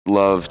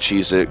Love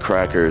Cheez-It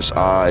crackers.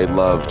 I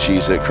love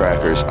Cheez-It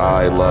crackers.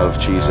 I love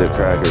Cheez-It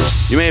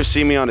crackers. You may have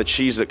seen me on a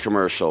Cheez-It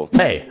commercial.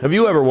 Hey, have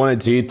you ever wanted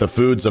to eat the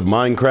foods of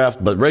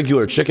Minecraft, but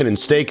regular chicken and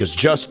steak is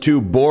just too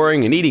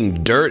boring and eating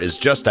dirt is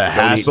just a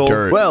hassle?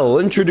 Well,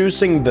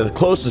 introducing the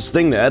closest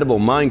thing to edible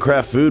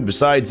Minecraft food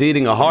besides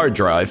eating a hard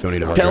drive.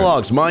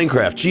 Kellogg's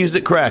Minecraft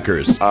Cheez-It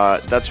crackers.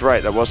 That's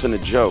right. That wasn't a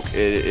joke.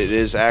 It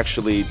is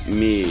actually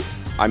me.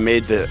 I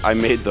made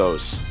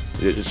those.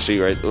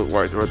 See right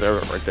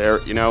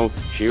there, you know,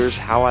 here's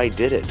how I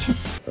did it.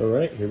 All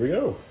right, here we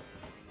go.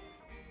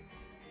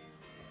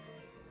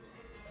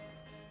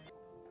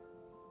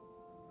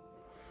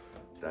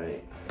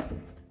 Dang.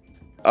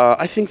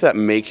 I think that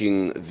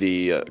making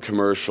the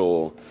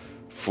commercial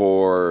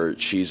for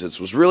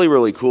Cheez-Its was really,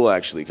 really cool,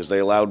 actually, because they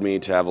allowed me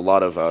to have a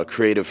lot of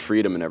creative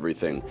freedom and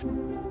everything.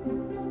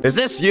 Is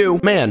this you?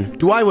 Man,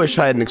 do I wish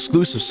I had an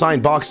exclusive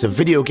signed box of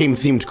video game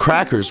themed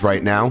crackers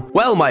right now.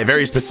 Well, my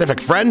very specific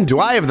friend, do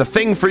I have the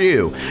thing for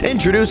you.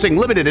 Introducing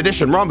limited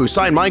edition Ranboo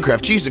signed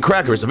Minecraft Cheez-It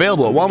crackers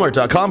available at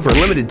Walmart.com for a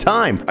limited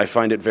time. I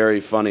find it very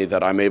funny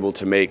that I'm able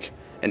to make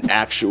an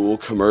actual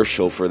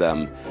commercial for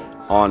them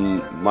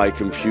on my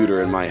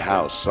computer in my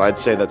house. So I'd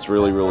say that's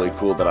really, really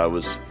cool that I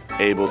was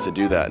able to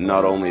do that.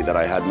 Not only that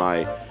I had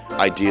my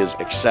ideas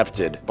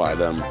accepted by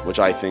them, which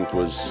I think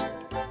was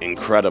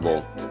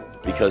incredible,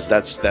 because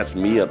that's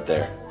me up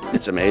there.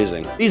 It's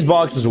amazing. These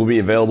boxes will be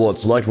available at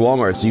select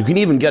Walmart, so you can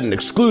even get an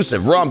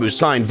exclusive Ranboo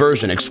signed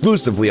version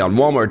exclusively on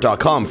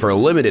Walmart.com for a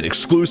limited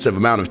exclusive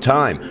amount of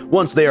time.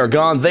 Once they are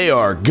gone, they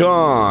are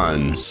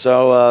gone.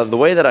 So the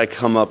way that I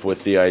come up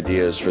with the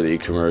ideas for the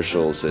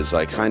commercials is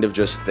I kind of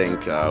just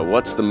think,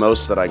 what's the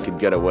most that I could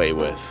get away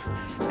with?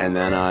 And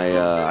then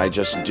I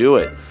just do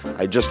it.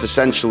 I just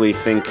essentially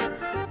think,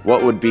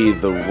 what would be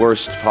the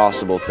worst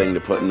possible thing to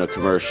put in a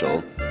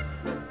commercial?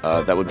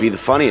 That would be the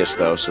funniest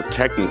though, so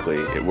technically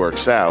it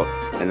works out,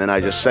 and then I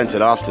just sent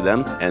it off to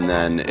them, and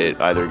then it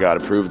either got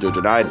approved or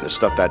denied. The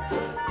stuff that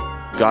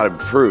got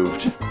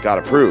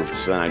approved,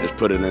 so then I just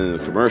put it in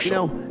the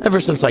commercial. You know, ever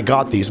since I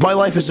got these, my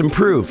life has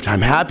improved.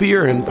 I'm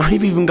happier, and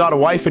I've even got a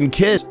wife and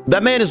kids.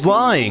 That man is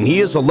lying. He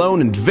is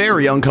alone and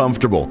very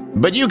uncomfortable.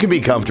 But you can be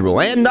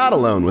comfortable and not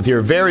alone with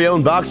your very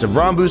own box of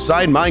Ranboo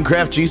signed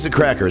Minecraft Cheez-It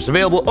crackers,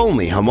 available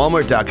only on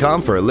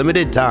Walmart.com for a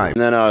limited time.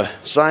 And then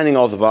signing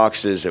all the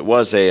boxes, it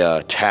was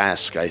a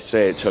task. I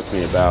say it took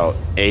me about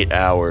 8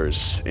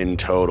 hours in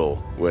total,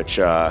 which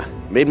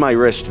made my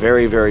wrist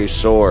very, very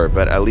sore,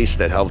 but at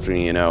least it helped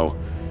me, you know,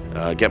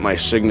 get my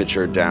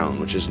signature down,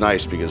 which is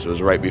nice because it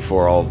was right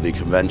before all of the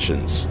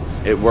conventions.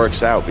 It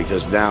works out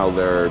because now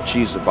there are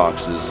Cheez-It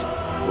boxes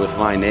with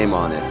my name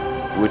on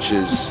it, which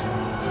is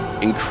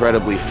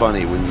incredibly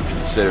funny when you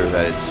consider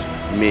that it's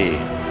me.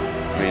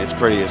 I mean, it's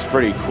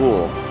pretty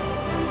cool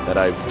that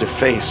I've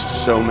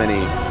defaced so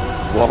many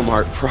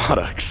Walmart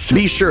products.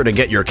 Be sure to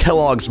get your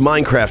Kellogg's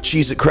Minecraft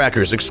Cheez-It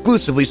crackers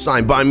exclusively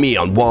signed by me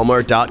on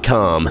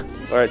Walmart.com.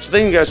 Alright, so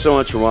thank you guys so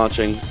much for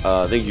watching.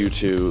 Thank you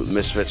to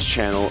Misfits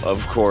channel,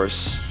 of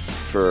course,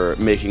 for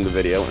making the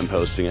video and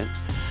posting it.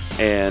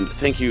 And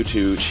thank you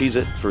to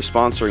Cheez-It for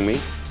sponsoring me.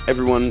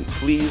 Everyone,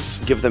 please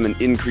give them an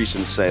increase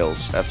in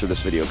sales after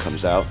this video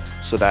comes out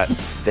so that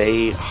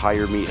they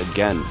hire me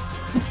again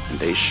and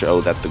they show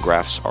that the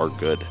graphs are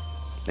good.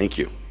 Thank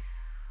you.